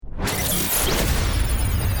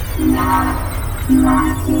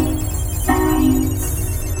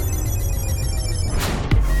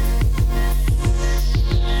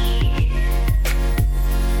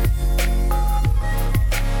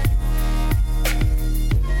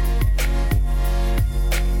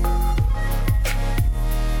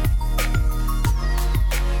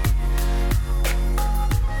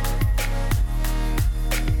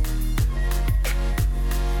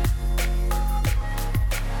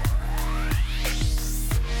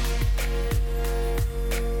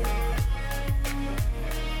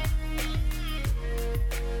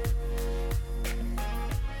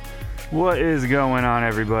What is going on,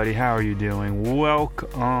 everybody? How are you doing?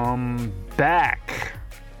 Welcome back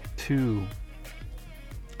to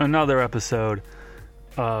another episode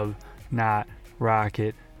of Not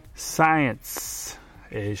Rocket Science,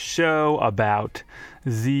 a show about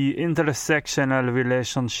the intersectional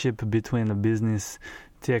relationship between the business,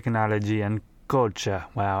 technology, and culture.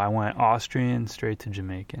 Wow, I went Austrian straight to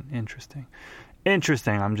Jamaican. Interesting.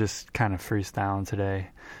 I'm just kind of freestyling today,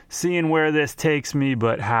 seeing where this takes me.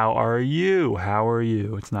 But how are you?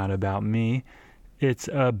 It's not about me, it's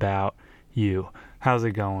about you. How's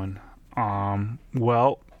it going?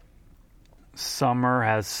 Well, summer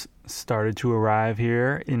has started to arrive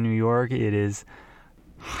here in New York. It is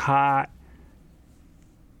hot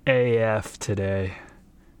AF today.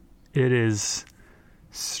 It is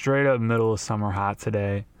straight up middle of summer hot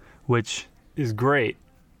today, which is great.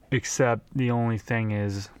 Except the only thing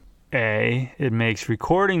is, it makes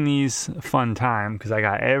recording these a fun time because I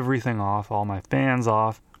got everything off, all my fans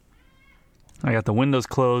off. I got the windows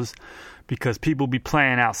closed because people be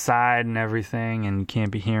playing outside and everything and you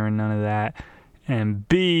can't be hearing none of that. And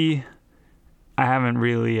B, I haven't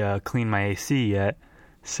really cleaned my AC yet,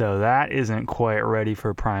 so that isn't quite ready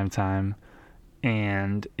for prime time.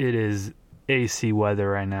 And it is AC weather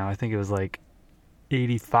right now. I think it was like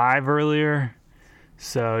 85 earlier.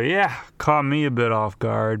 So yeah, caught me a bit off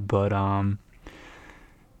guard, but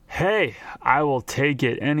hey, I will take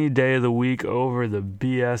it any day of the week over the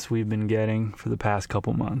BS we've been getting for the past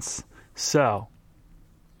couple months. So,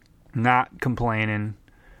 not complaining,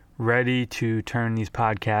 ready to turn these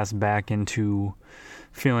podcasts back into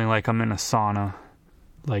feeling like I'm in a sauna,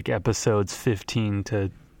 like episodes 15 to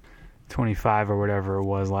 25 or whatever it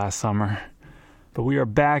was last summer. But we are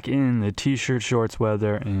back in the t-shirt shorts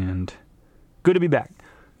weather and good to be back.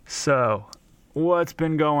 So, what's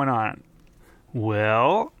been going on?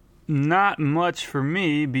 Well, not much for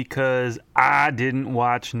me because I didn't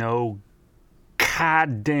watch no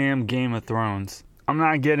goddamn Game of Thrones. I'm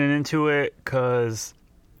not getting into it because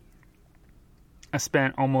I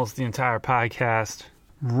spent almost the entire podcast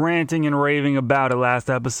ranting and raving about it last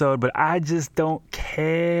episode, but I just don't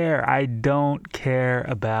care. I don't care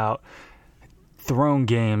about Throne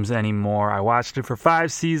games anymore. I watched it for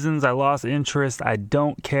 5 seasons. I lost interest. I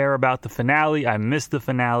don't care about the finale. I missed the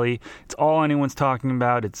finale. It's all anyone's talking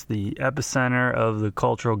about. It's the epicenter of the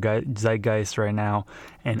cultural zeitgeist right now,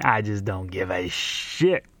 and I just don't give a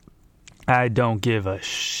shit. I don't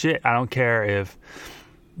care if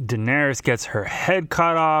Daenerys gets her head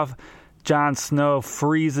cut off, Jon Snow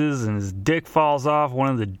freezes and his dick falls off, one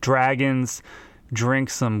of the dragons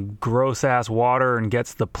drinks some gross-ass water and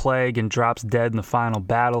gets the plague and drops dead in the final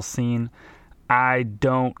battle scene. I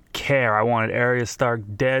don't care. I wanted Arya Stark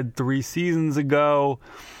dead 3 seasons ago.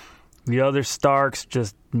 The other Starks,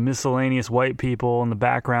 just miscellaneous white people in the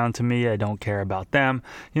background to me. I don't care about them.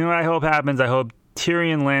 You know what I hope happens? I hope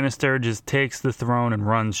Tyrion Lannister just takes the throne and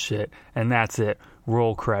runs shit. And that's it.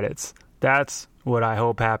 Roll credits. That's what I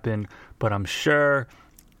hope happened. But I'm sure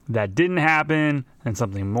that didn't happen, and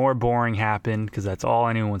something more boring happened, because that's all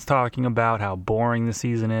anyone's talking about, how boring the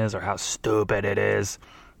season is, or how stupid it is.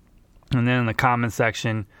 And then in the comment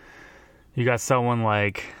section, you got someone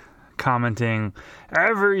like commenting,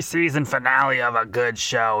 every season finale of a good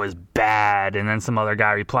show is bad, and then some other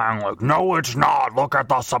guy replying like, no it's not, look at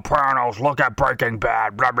The Sopranos, look at Breaking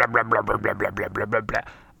Bad, blah blah blah blah blah blah blah blah blah blah blah.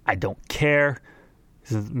 I don't care.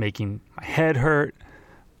 This is making my head hurt.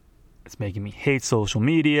 It's making me hate social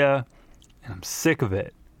media, and I'm sick of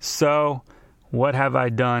it. So, what have I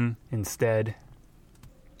done instead?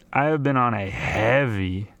 I have been on a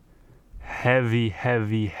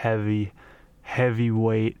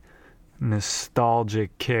heavyweight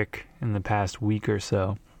nostalgic kick in the past week or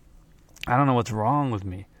so. I don't know what's wrong with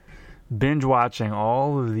me. Binge watching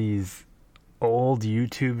all of these old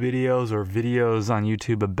YouTube videos or videos on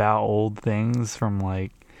YouTube about old things from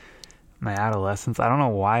like my adolescence. I don't know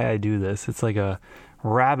why I do this. It's like a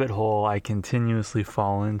rabbit hole I continuously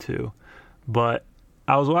fall into. But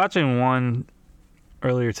I was watching one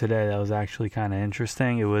earlier today that was actually kind of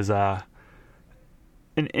interesting. It was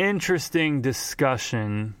an interesting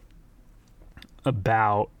discussion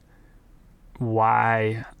about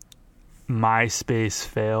why MySpace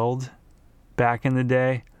failed back in the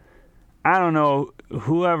day. I don't know,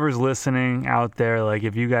 whoever's listening out there, like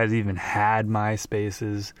if you guys even had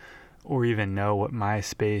MySpaces or even know what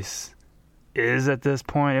MySpace is at this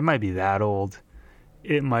point. It might be that old.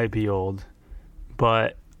 It might be old.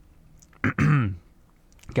 But, God,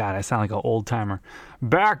 I sound like an old timer.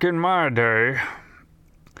 Back in my day,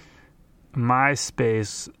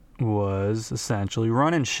 MySpace was essentially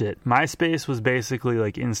running shit. MySpace was basically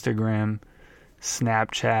like Instagram,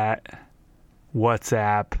 Snapchat,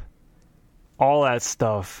 WhatsApp, all that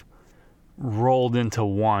stuff rolled into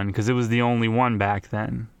one because it was the only one back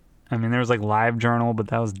then. I mean, there was like LiveJournal, but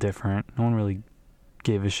that was different. No one really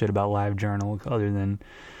gave a shit about LiveJournal other than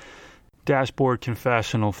Dashboard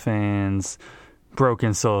Confessional fans,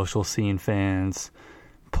 Broken Social Scene fans,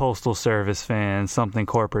 Postal Service fans, Something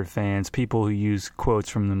Corporate fans, people who use quotes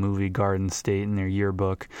from the movie Garden State in their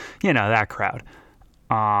yearbook. You know, that crowd.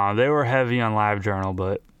 They were heavy on LiveJournal,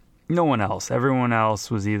 but no one else. Everyone else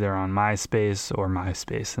was either on MySpace or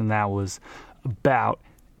MySpace, and that was about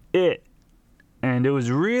it. And it was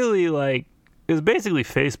really like, it was basically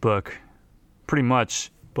Facebook, pretty much,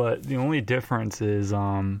 but the only difference is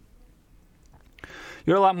you have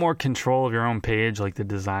a lot more control of your own page, like the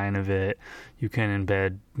design of it. You can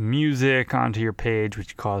embed music onto your page,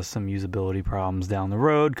 which caused some usability problems down the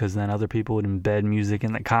road, because then other people would embed music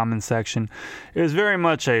in the comments section. It was very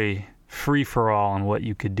much a free-for-all on what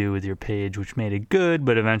you could do with your page, which made it good,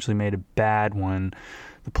 but eventually made it bad when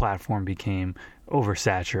the platform became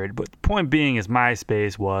oversaturated. But the point being is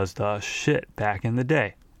MySpace was the shit back in the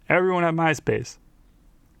day. Everyone had MySpace.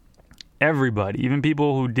 Everybody, even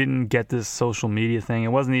people who didn't get this social media thing. It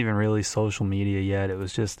wasn't even really social media yet. It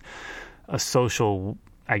was just a social,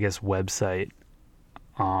 I guess, website.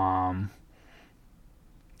 And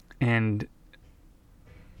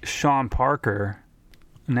Sean Parker,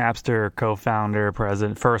 Napster co-founder,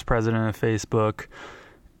 first president of Facebook,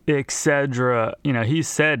 etc., you know, he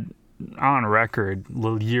said on record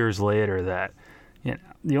years later that, you know,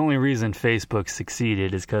 the only reason Facebook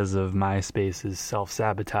succeeded is because of MySpace's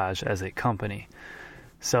self-sabotage as a company.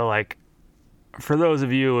 So, like, for those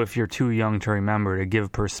of you, if you're too young to remember, to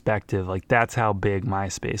give perspective, like, that's how big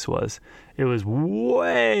MySpace was. It was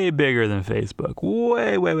way bigger than Facebook.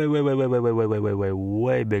 Way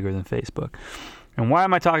bigger than Facebook. And why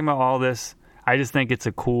am I talking about all this? I just think it's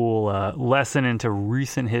a cool lesson into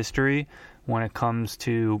recent history when it comes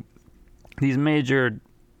to these major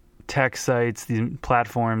tech sites, these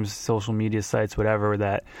platforms, social media sites, whatever,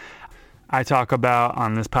 that I talk about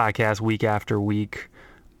on this podcast week after week.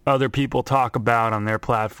 Other people talk about on their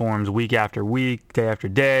platforms week after week, day after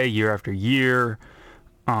day, year after year,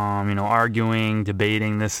 arguing,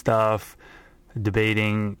 debating this stuff,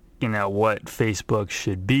 debating, what Facebook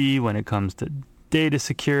should be when it comes to data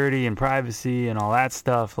security and privacy and all that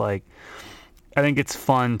stuff. Like, I think it's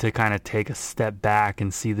fun to kind of take a step back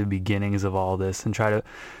and see the beginnings of all this and try to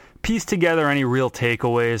piece together any real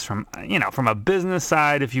takeaways from a business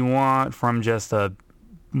side, if you want, from just a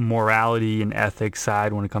morality and ethics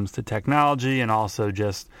side when it comes to technology, and also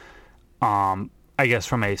just, I guess,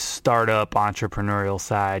 from a startup entrepreneurial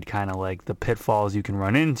side, kind of like the pitfalls you can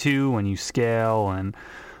run into when you scale and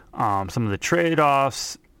some of the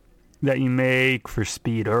trade-offs that you make for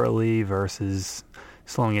speed early versus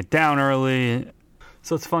slowing it down early.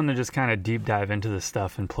 So it's fun to just kind of deep dive into this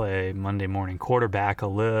stuff and play Monday morning quarterback a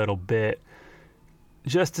little bit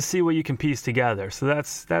just to see what you can piece together. So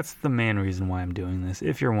that's the main reason why I'm doing this.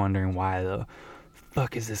 If you're wondering why the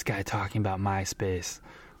fuck is this guy talking about MySpace,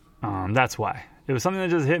 that's why. It was something that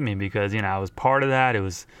just hit me because, I was part of that. It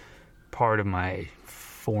was part of my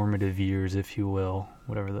formative years, if you will,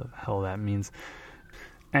 whatever the hell that means.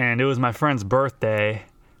 And it was my friend's birthday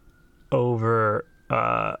over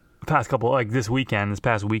this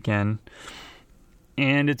past weekend.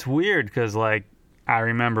 And it's weird because, like, I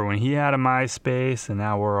remember when he had a MySpace, and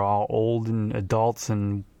now we're all old and adults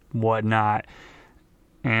and whatnot.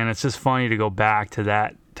 And it's just funny to go back to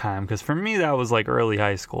that time because for me, that was like early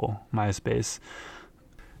high school, MySpace.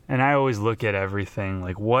 And I always look at everything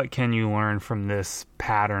like, what can you learn from this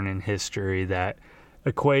pattern in history that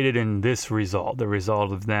equated in this result, the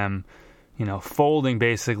result of them, folding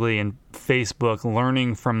basically, and Facebook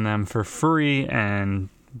learning from them for free and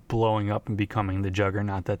blowing up and becoming the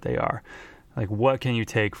juggernaut that they are. Like, what can you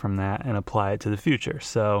take from that and apply it to the future?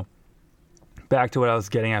 So back to what I was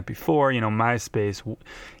getting at before, MySpace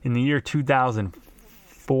in the year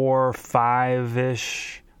 2004,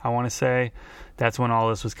 5-ish, I want to say, that's when all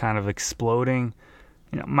this was kind of exploding.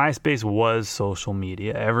 MySpace was social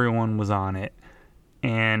media. Everyone was on it.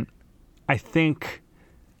 And I think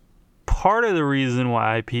part of the reason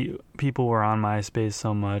why people were on MySpace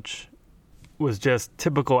so much was just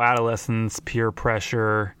typical adolescence, peer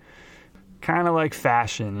pressure, kind of like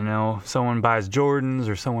fashion, Someone buys Jordans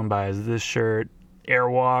or someone buys this shirt,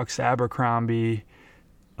 Airwalks, Abercrombie,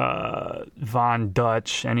 Von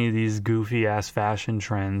Dutch, any of these goofy-ass fashion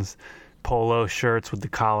trends, polo shirts with the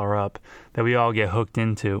collar up that we all get hooked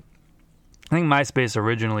into. I think MySpace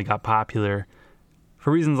originally got popular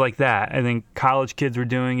for reasons like that. I think college kids were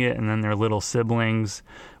doing it, and then their little siblings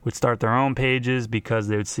would start their own pages because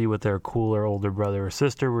they would see what their cooler older brother or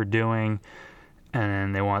sister were doing, and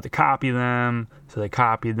then they wanted to copy them, so they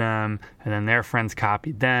copied them, and then their friends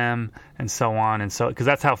copied them, and so on and so, because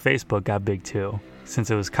that's how Facebook got big too, since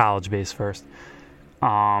it was college-based first.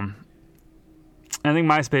 I think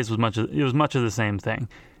MySpace was much of the same thing,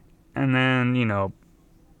 and then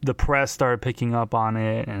the press started picking up on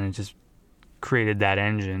it, and it just created that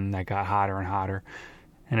engine that got hotter and hotter,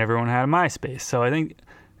 and everyone had a MySpace. So I think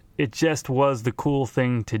it just was the cool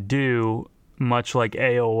thing to do, much like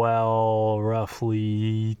AOL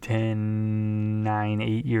roughly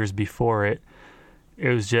 8 years before it. It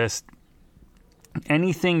was just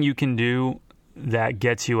anything you can do that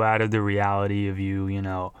gets you out of the reality of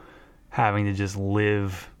you having to just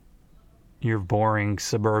live your boring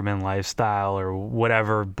suburban lifestyle or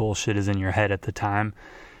whatever bullshit is in your head at the time,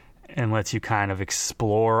 and lets you kind of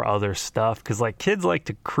explore other stuff. Because kids like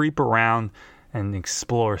to creep around and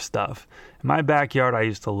explore stuff. In my backyard, I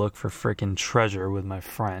used to look for freaking treasure with my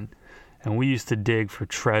friend, and we used to dig for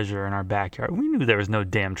treasure in our backyard. We knew there was no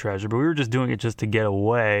damn treasure, but we were just doing it just to get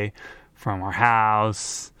away from our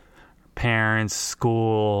house, parents,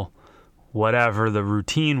 school, whatever the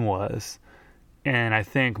routine was. And I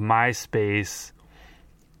think MySpace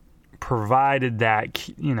provided that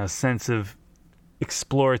sense of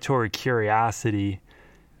exploratory curiosity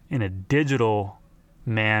in a digital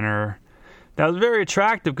manner that was very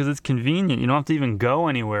attractive because it's convenient. You don't have to even go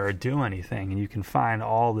anywhere or do anything, and you can find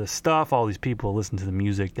all this stuff, all these people listen to the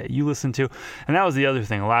music that you listen to. And that was the other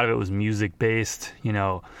thing. A lot of it was music based.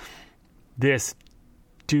 This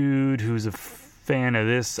dude who's a fan of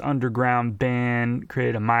this underground band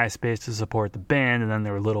created a MySpace to support the band, and then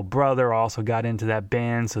their little brother also got into that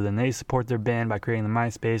band, so then they support their band by creating the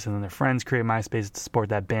MySpace, and then their friends create MySpace to support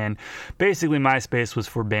that band. Basically, MySpace was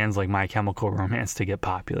for bands like My Chemical Romance to get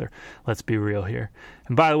popular. Let's be real here.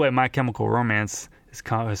 And by the way, My Chemical Romance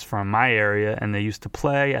is from my area, and they used to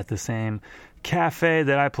play at the same cafe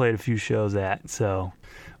that I played a few shows at. So,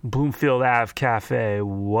 Bloomfield Ave Cafe,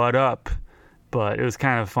 what up? But it was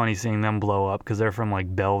kind of funny seeing them blow up because they're from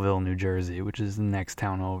Belleville, New Jersey, which is the next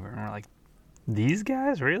town over. And we're like, these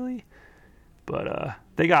guys, really? But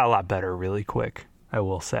they got a lot better really quick, I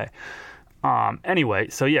will say. Anyway,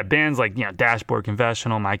 so yeah, bands like Dashboard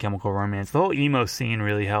Confessional, My Chemical Romance, the whole emo scene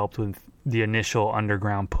really helped with the initial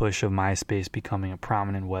underground push of MySpace becoming a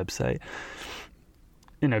prominent website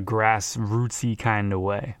in a grassrootsy kind of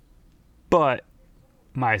way. But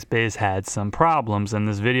MySpace had some problems, and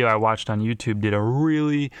this video I watched on YouTube did a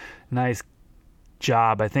really nice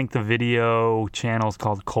job. I think the video channel is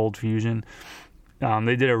called Cold Fusion.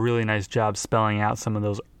 They did a really nice job spelling out some of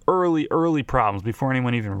those early problems before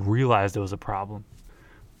anyone even realized it was a problem.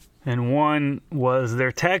 And one was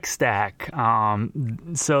their tech stack.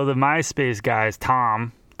 So the MySpace guys,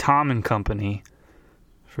 Tom and Company,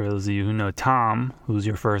 for those of you who know Tom, who's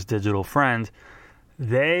your first digital friend,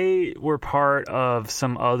 they were part of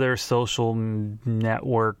some other social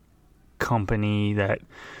network company that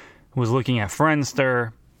was looking at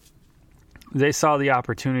Friendster. They saw the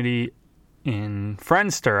opportunity in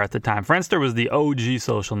Friendster at the time. Friendster was the OG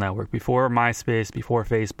social network. Before MySpace, before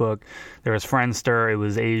Facebook, there was Friendster. It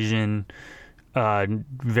was Asian.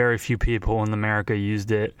 Very few people in America used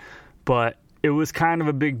it. But it was kind of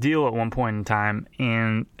a big deal at one point in time,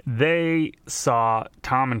 and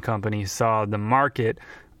Tom and Company saw the market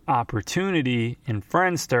opportunity in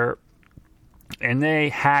Friendster, and they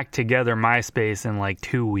hacked together MySpace in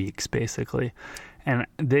 2 weeks, basically. And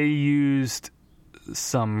they used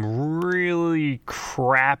some really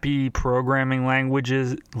crappy programming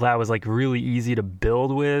languages that was really easy to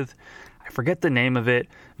build with. I forget the name of it.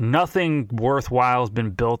 Nothing worthwhile has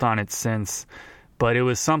been built on it since. But it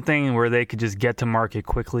was something where they could just get to market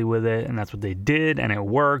quickly with it, and that's what they did, and it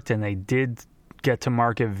worked, and they did get to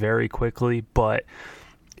market very quickly. But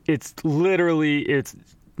it's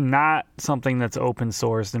not something that's open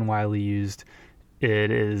sourced and widely used.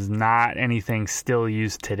 It is not anything still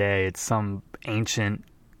used today. It's some ancient.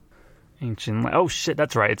 Oh shit,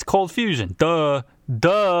 that's right. It's Cold Fusion. Duh.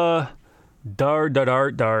 Dart.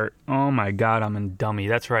 Oh my god, I'm a dummy.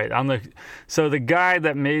 That's right. So the guy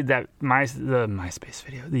that made the MySpace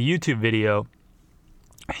video, the YouTube video,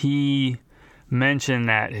 he mentioned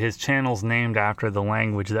that his channel's named after the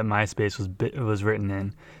language that MySpace was written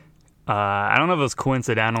in. I don't know if it was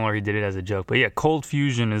coincidental or he did it as a joke, but yeah, Cold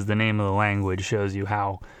Fusion is the name of the language. Shows you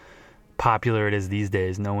how popular it is these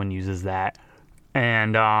days. No one uses that.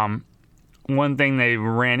 And one thing they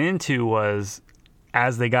ran into was,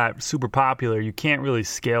 as they got super popular, you can't really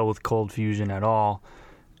scale with Cold Fusion at all.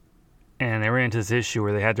 And they ran into this issue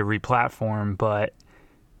where they had to re-platform, but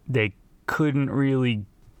they couldn't really,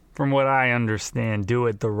 from what I understand, do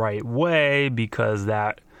it the right way because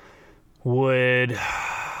that would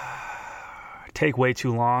take way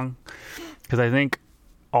too long. Because I think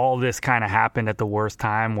all this kind of happened at the worst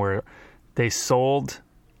time where they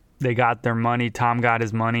got their money, Tom got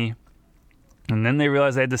his money, and then they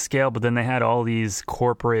realized they had to scale, but then they had all these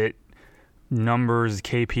corporate numbers,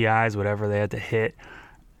 KPIs, whatever they had to hit,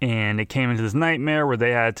 and it came into this nightmare where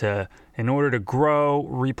they had to, in order to grow,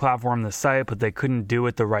 re-platform the site, but they couldn't do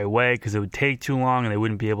it the right way because it would take too long and they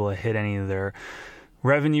wouldn't be able to hit any of their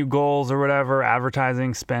revenue goals or whatever,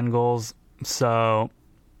 advertising spend goals. So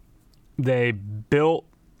they built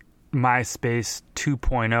MySpace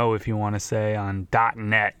 2.0, if you want to say, on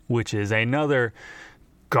 .NET, which is another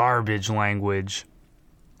garbage language,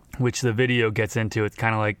 which the video gets into. It's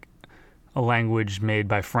kind of like a language made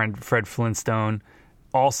by Fred Flintstone,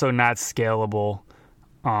 also not scalable,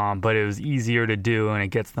 but it was easier to do, and it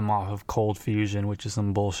gets them off of Cold Fusion, which is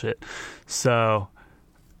some bullshit. So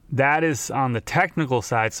that is on the technical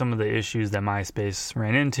side some of the issues that MySpace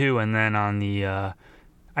ran into, and then on the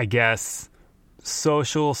I guess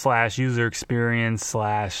social / user experience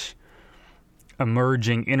 /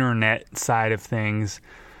 emerging internet side of things,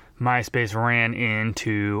 MySpace ran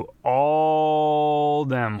into all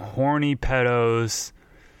them horny pedos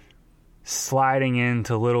sliding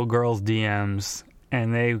into little girls' DMs,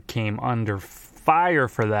 and they came under fire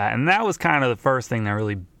for that. And that was kind of the first thing that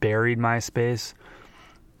really buried MySpace.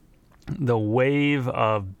 The wave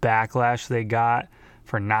of backlash they got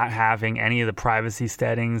for not having any of the privacy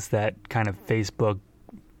settings that kind of Facebook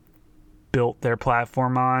built their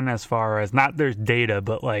platform on, as far as not their data,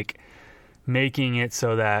 but like making it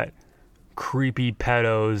so that creepy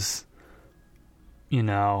pedos,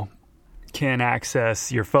 can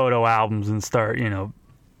access your photo albums and start,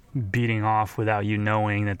 beating off without you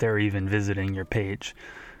knowing that they're even visiting your page.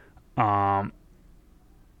 That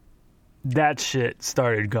shit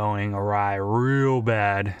started going awry real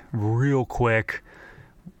bad, real quick.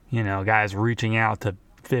 Guys reaching out to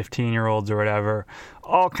 15-year-olds or whatever,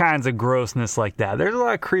 all kinds of grossness like that. There's a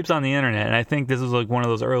lot of creeps on the internet, and I think this was like one of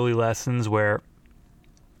those early lessons where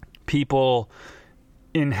people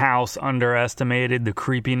in-house underestimated the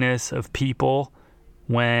creepiness of people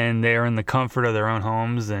when they're in the comfort of their own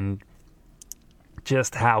homes, and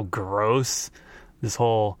just how gross this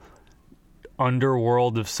whole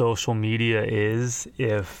underworld of social media is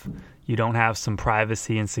if you don't have some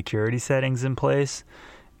privacy and security settings in place.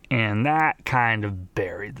 And that kind of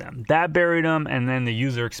buried them. That buried them, and then the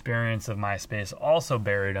user experience of MySpace also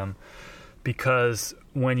buried them, because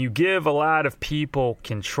when you give a lot of people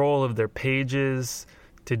control of their pages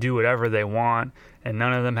to do whatever they want, and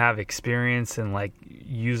none of them have experience in like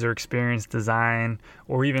user experience design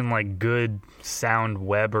or even like good sound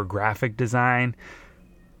web or graphic design,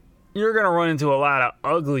 you're going to run into a lot of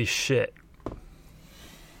ugly shit.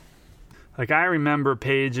 Like, I remember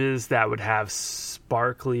pages that would have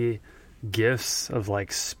sparkly GIFs of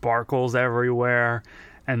like sparkles everywhere,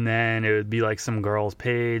 and then it would be like some girl's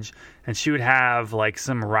page, and she would have like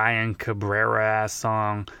some Ryan Cabrera ass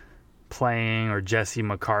song playing, or Jesse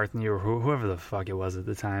McCartney, or whoever the fuck it was at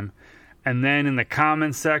the time. And then in the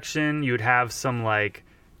comments section, you'd have some like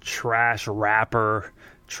trash rapper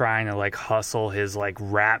trying to like hustle his like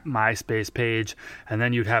rap MySpace page, and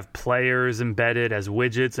then you'd have players embedded as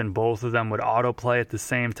widgets, and both of them would autoplay at the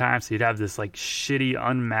same time, so you'd have this like shitty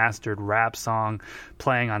unmastered rap song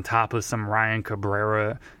playing on top of some Ryan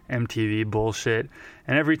Cabrera MTV bullshit.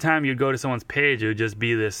 And every time you'd go to someone's page, it would just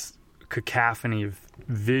be this cacophony of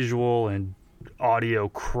visual and audio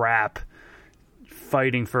crap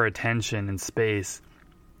fighting for attention and space.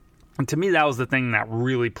 And to me, that was the thing that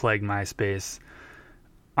really plagued MySpace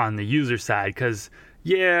on the user side, because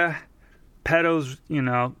pedos,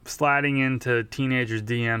 sliding into teenagers'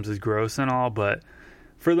 DMs is gross and all, but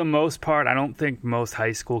for the most part, I don't think most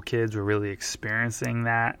high school kids were really experiencing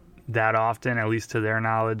that often, at least to their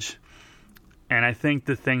knowledge. And I think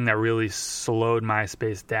the thing that really slowed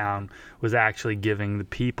MySpace down was actually giving the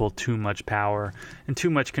people too much power and too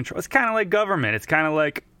much control. It's kind of like government. It's kind of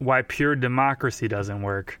like why pure democracy doesn't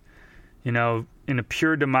work. You know, in a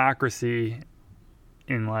pure democracy,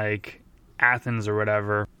 in like Athens or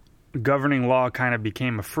whatever, governing law kind of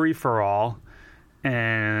became a free-for-all,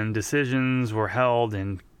 and decisions were held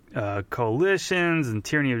in coalitions, and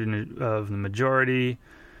tyranny of the majority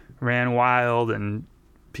ran wild, and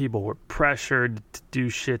people were pressured to do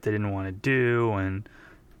shit they didn't want to do, and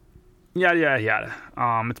yada, yada, yada.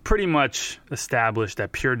 It's pretty much established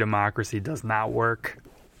that pure democracy does not work.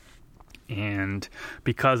 And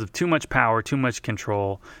because of too much power, too much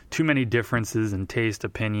control, too many differences in taste,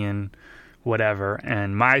 opinion, whatever.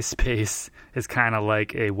 And MySpace is kind of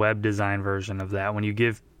like a web design version of that. When you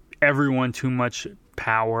give everyone too much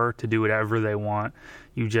power to do whatever they want,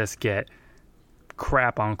 you just get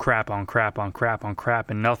crap on crap on crap on crap on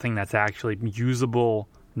crap, and nothing that's actually usable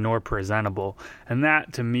nor presentable. And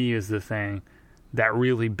that, to me, is the thing that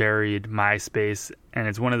really buried MySpace, and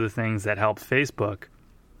it's one of the things that helped Facebook.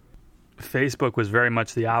 Facebook was very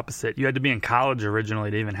much the opposite. You had to be in college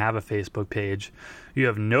originally to even have a Facebook page. You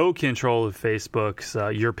have no control of Facebook's,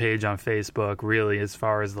 your page on Facebook, really, as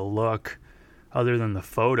far as the look, other than the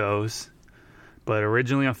photos. But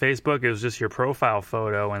originally on Facebook, it was just your profile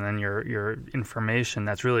photo and then your information.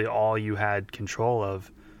 That's really all you had control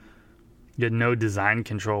of. You had no design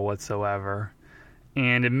control whatsoever.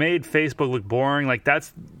 And it made Facebook look boring. Like,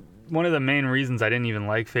 that's one of the main reasons I didn't even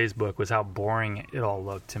like Facebook, was how boring it all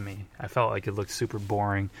looked to me. I felt like it looked super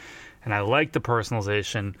boring. And I liked the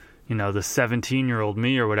personalization. You know, the 17-year-old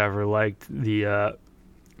me or whatever liked the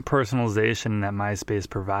personalization that MySpace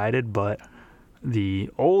provided, but the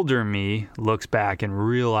older me looks back and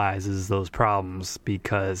realizes those problems,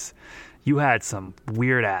 because you had some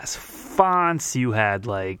weird ass fonts. You had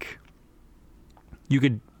like, you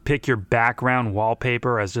could pick your background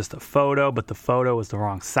wallpaper as just a photo, but the photo was the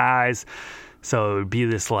wrong size. So it would be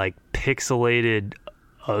this like pixelated,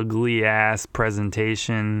 ugly ass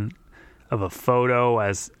presentation of a photo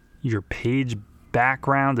as your page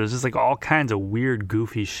background. There's just like all kinds of weird,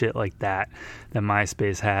 goofy shit like that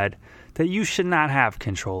MySpace had, that you should not have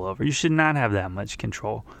control over. You should not have that much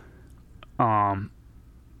control. And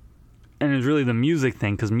it was really the music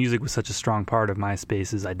thing, because music was such a strong part of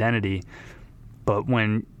MySpace's identity. But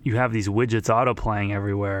when you have these widgets auto-playing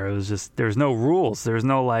everywhere, it was just, there's no rules. There's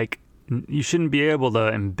no, like, you shouldn't be able to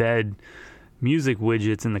embed music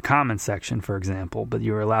widgets in the comments section, for example, but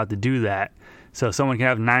you were allowed to do that. So someone can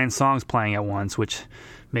have 9 songs playing at once, which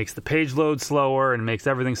makes the page load slower and makes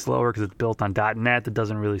everything slower because it's built on .NET that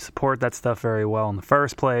doesn't really support that stuff very well in the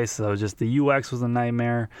first place. So just the UX was a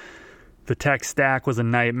nightmare. The tech stack was a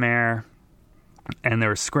nightmare. And they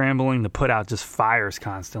were scrambling to put out just fires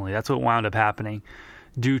constantly. That's what wound up happening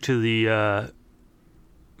due to the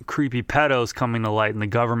creepy pedos coming to light and the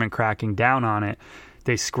government cracking down on it.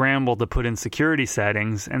 They scrambled to put in security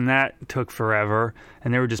settings, and that took forever.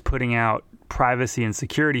 And they were just putting out privacy and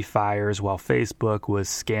security fires while Facebook was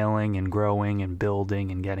scaling and growing and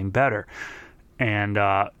building and getting better. And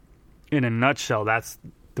in a nutshell, that's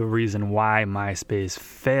the reason why MySpace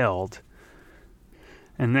failed.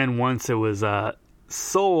 And then once it was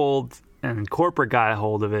sold and corporate got a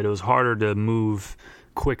hold of it, it was harder to move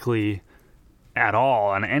quickly at all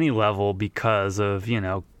on any level because of, you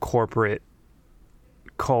know, corporate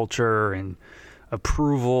culture and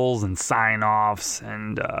approvals and sign-offs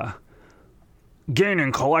and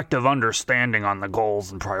gaining collective understanding on the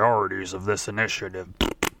goals and priorities of this initiative.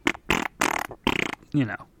 You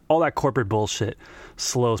know, all that corporate bullshit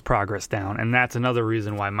slows progress down. And that's another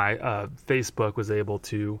reason why my Facebook was able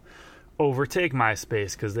to overtake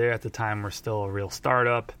MySpace, because they at the time were still a real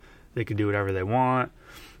startup. They could do whatever they want.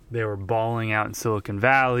 They were balling out in Silicon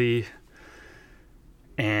Valley.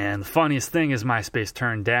 And the funniest thing is MySpace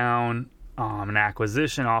turned down an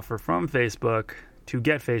acquisition offer from Facebook to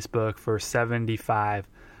get Facebook for $75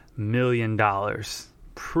 million.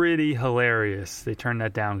 Pretty hilarious. They turned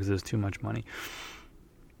that down because it was too much money.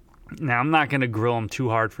 Now, I'm not going to grill them too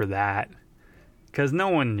hard for that, because no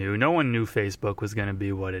one knew. No one knew Facebook was going to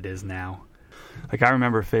be what it is now. Like, I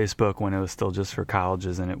remember Facebook when it was still just for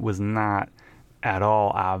colleges, and it was not at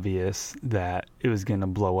all obvious that it was going to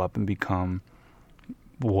blow up and become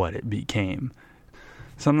what it became.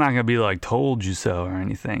 So I'm not going to be like, told you so or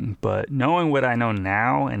anything, but knowing what I know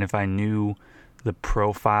now, and if I knew the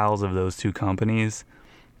profiles of those two companies,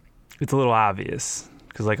 it's a little obvious.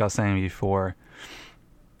 Because like I was saying before,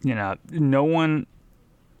 you know, no one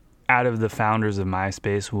out of the founders of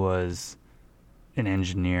MySpace was an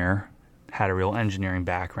engineer, had a real engineering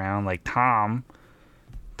background. Like Tom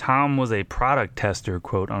Tom was a product tester,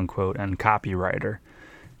 quote unquote, and copywriter.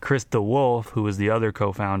 Chris DeWolf, who was the other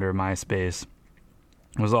co-founder of MySpace,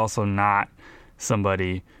 was also not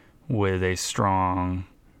somebody with a strong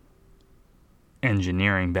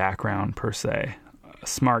engineering background per se. A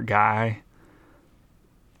smart guy,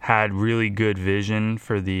 had really good vision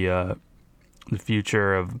for the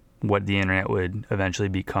future of what the internet would eventually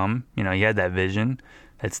become. You know, he had that vision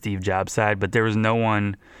at Steve Jobs' side, but there was no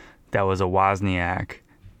one that was a Wozniak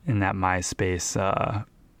in that MySpace,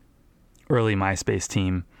 early MySpace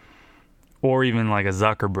team, or even like a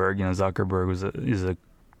Zuckerberg. You know, Zuckerberg is a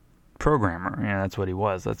programmer. You know, that's what he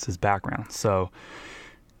was. That's his background. So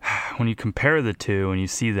when you compare the two and you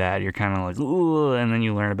see that, you're kind of like, ooh, and then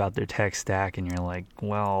you learn about their tech stack and you're like,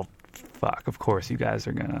 well, fuck, of course you guys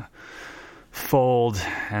are gonna fold.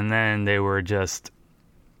 And then they were just,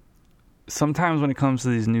 sometimes when it comes to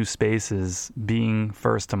these new spaces, being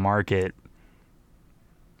first to market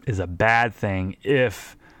is a bad thing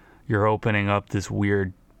if you're opening up this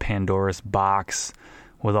weird Pandora's box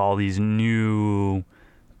with all these new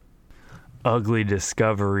ugly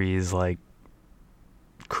discoveries like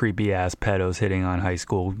creepy ass pedos hitting on high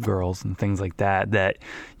school girls and things like that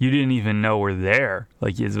you didn't even know were there.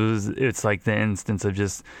 Like it's like the instance of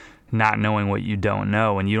just not knowing what you don't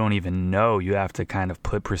know, and you don't even know. You have to kind of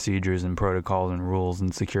put procedures and protocols and rules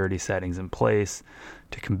and security settings in place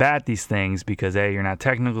to combat these things because A, you're not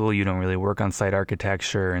technical, you don't really work on site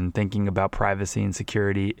architecture and thinking about privacy and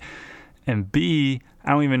security, and B,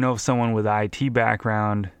 I don't even know if someone with an IT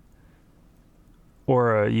background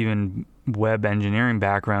or even web engineering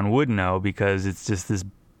background would know, because it's just this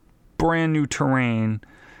brand new terrain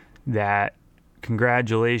that,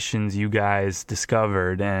 congratulations, you guys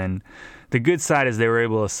discovered. And the good side is they were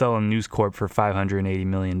able to sell a News Corp for $580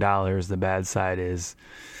 million. The bad side is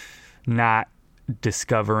not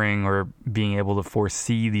discovering or being able to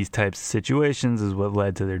foresee these types of situations is what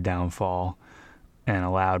led to their downfall and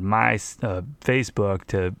allowed my Facebook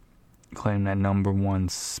to claim that number one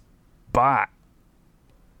spot.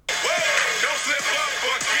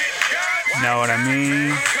 Know what I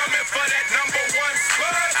mean?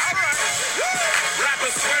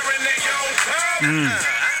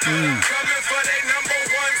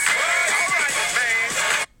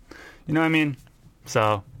 You know what I mean?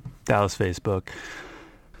 So, that was Facebook.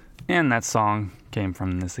 And that song came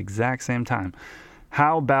from this exact same time.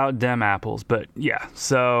 How about dem apples? But yeah,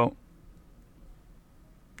 so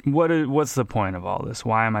what's the point of all this?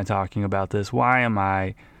 Why am I talking about this? Why am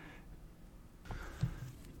I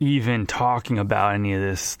even talking about any of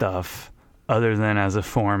this stuff other than as a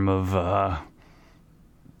form of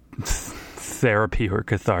therapy or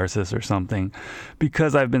catharsis or something?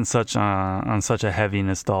 Because I've been on such a heavy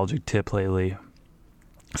nostalgic tip lately.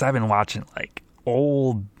 So I've been watching like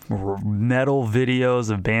old metal videos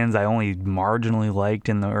of bands I only marginally liked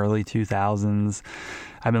in the early 2000s.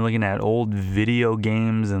 I've been looking at old video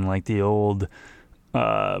games and like the old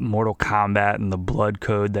Mortal Kombat and the Blood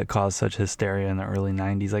Code that caused such hysteria in the early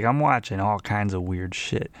 90s. Like, I'm watching all kinds of weird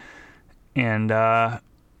shit. And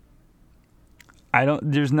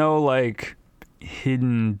there's no like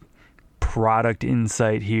hidden product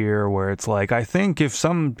insight here where it's like, I think if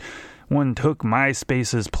someone took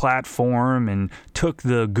MySpace's platform and took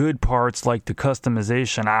the good parts like the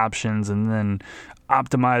customization options and then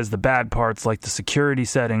optimized the bad parts like the security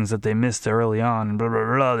settings that they missed early on and blah,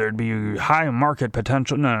 blah, blah, there'd be high market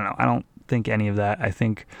potential. No. I don't think any of that. I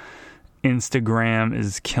think Instagram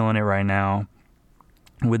is killing it right now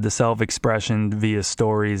with the self-expression via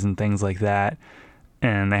stories and things like that.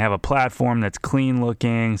 And they have a platform that's clean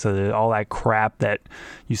looking, so that all that crap that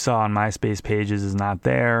you saw on MySpace pages is not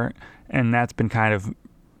there. And that's been kind of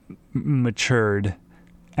matured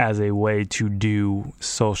as a way to do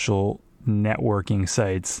social networking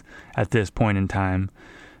sites at this point in time.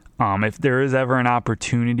 If there is ever an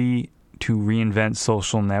opportunity to reinvent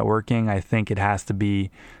social networking, I think it has to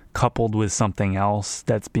be coupled with something else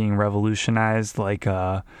that's being revolutionized, like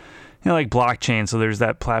like blockchain. So there's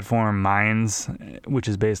that platform Minds, which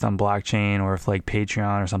is based on blockchain, or if like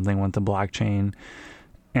Patreon or something went to blockchain.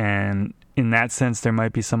 And in that sense, there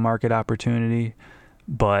might be some market opportunity.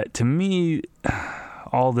 But to me,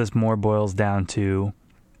 all this more boils down to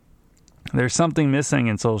there's something missing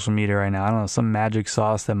in social media right now. I don't know, some magic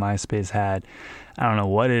sauce that MySpace had. I don't know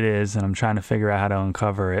what it is, and I'm trying to figure out how to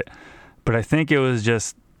uncover it. But I think it was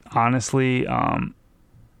just, honestly,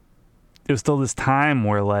 it was still this time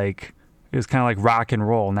where like it was kind of like rock and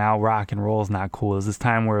roll. Now rock and roll is not cool. It was this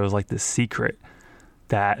time where it was like this secret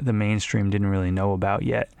that the mainstream didn't really know about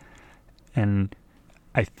yet. And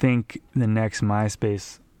I think the next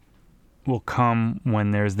MySpace will come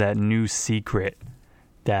when there's that new secret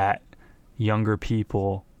that younger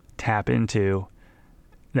people tap into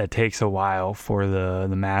that takes a while for the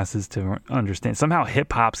masses to understand. Somehow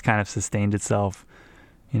hip-hop's kind of sustained itself.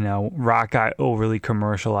 Rock got overly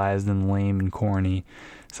commercialized and lame and corny.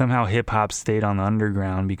 Somehow hip-hop stayed on the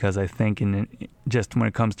underground because I think just when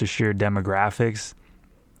it comes to sheer demographics,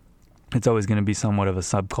 it's always going to be somewhat of a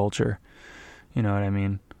subculture. You know what I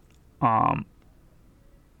mean? I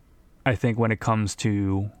think when it comes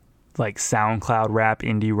to like SoundCloud rap,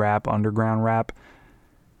 indie rap, underground rap,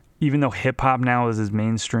 even though hip-hop now is as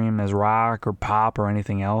mainstream as rock or pop or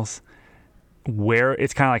anything else, where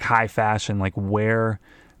it's kind of like high fashion, like where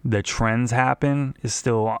the trends happen is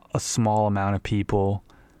still a small amount of people,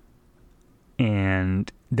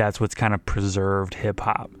 and that's what's kind of preserved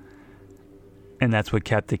hip-hop. And that's what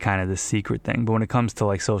kept it kind of the secret thing. But when it comes to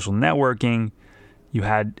like social networking, you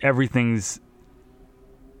had everything's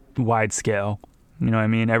wide scale. You know what I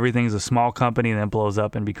mean? Everything's a small company that blows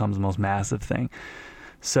up and becomes the most massive thing.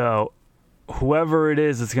 So whoever it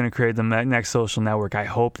is that's going to create the next social network, I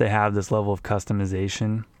hope they have this level of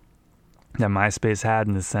customization that MySpace had,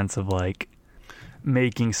 in the sense of like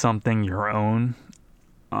making something your own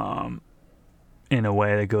in a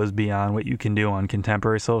way that goes beyond what you can do on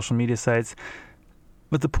contemporary social media sites.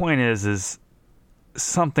 But the point is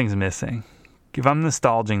something's missing. If I'm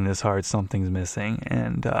nostalging this hard, something's missing.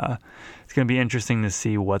 And it's going to be interesting to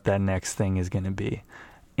see what that next thing is going to be.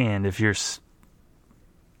 And if you're,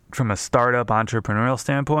 from a startup entrepreneurial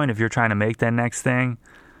standpoint, if you're trying to make that next thing,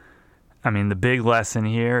 I mean, the big lesson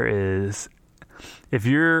here is if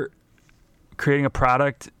you're creating a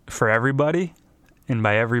product for everybody, and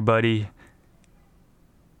by everybody,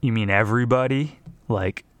 you mean everybody,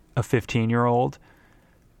 like a 15-year-old,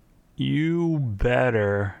 you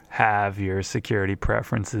better have your security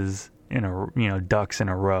preferences in a, ducks in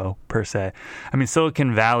a row, per se. I mean,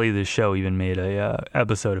 Silicon Valley, the show, even made a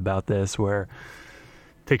episode about this where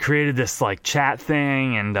they created this like chat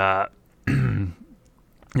thing and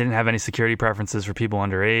didn't have any security preferences for people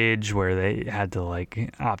underage, where they had to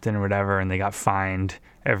like opt in or whatever, and they got fined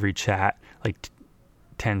every chat like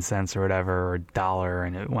 10 cents or whatever, or $1,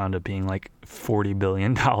 and it wound up being like $40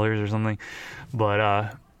 billion or something.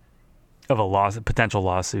 But of a potential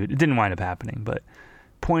lawsuit. It didn't wind up happening, but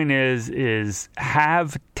point is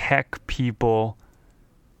have tech people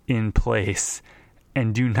in place,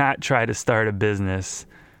 and do not try to start a business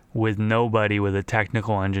with nobody with a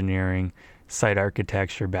technical engineering, site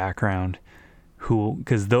architecture background,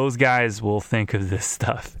 because those guys will think of this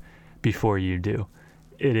stuff before you do.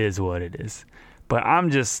 It is what it is. But I'm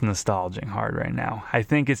just nostalging hard right now. I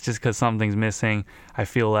think it's just because something's missing. I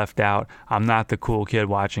feel left out. I'm not the cool kid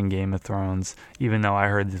watching Game of Thrones, even though I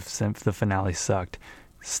heard the finale sucked.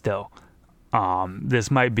 Still,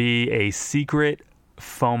 this might be a secret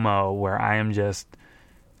FOMO where I am just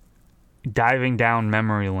diving down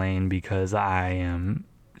memory lane because I am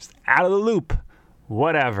just out of the loop.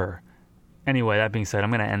 Whatever. Anyway, that being said, I'm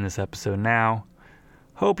going to end this episode now.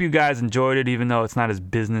 Hope you guys enjoyed it, even though it's not as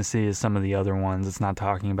businessy as some of the other ones. It's not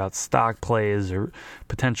talking about stock plays or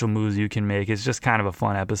potential moves you can make. It's just kind of a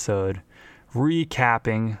fun episode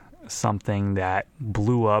recapping something that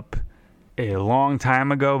blew up a long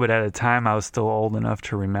time ago, but at a time I was still old enough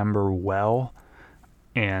to remember well.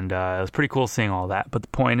 And it was pretty cool seeing all that. But the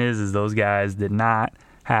point is those guys did not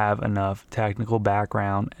have enough technical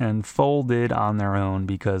background and folded on their own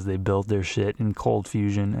because they built their shit in Cold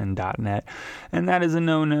Fusion and .NET, and that is a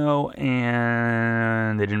no-no,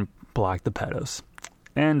 and they didn't block the pedos.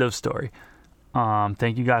 End of story.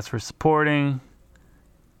 Thank you guys for supporting.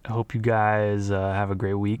 I hope you guys have a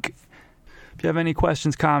great week. If you have any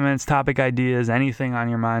questions, comments, topic ideas, anything on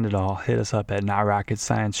your mind at all, hit us up at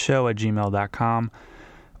notrocketscienceshow@gmail.com.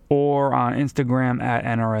 or on Instagram at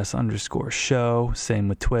NRS_show. Same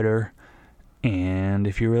with Twitter. And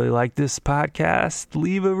if you really like this podcast,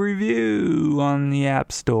 leave a review on the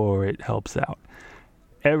App Store. It helps out.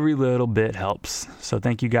 Every little bit helps. So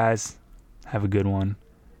thank you guys. Have a good one.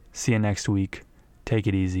 See you next week. Take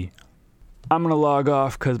it easy. I'm going to log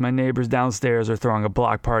off because my neighbors downstairs are throwing a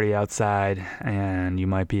block party outside, and you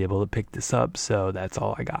might be able to pick this up. So that's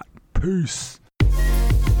all I got. Peace.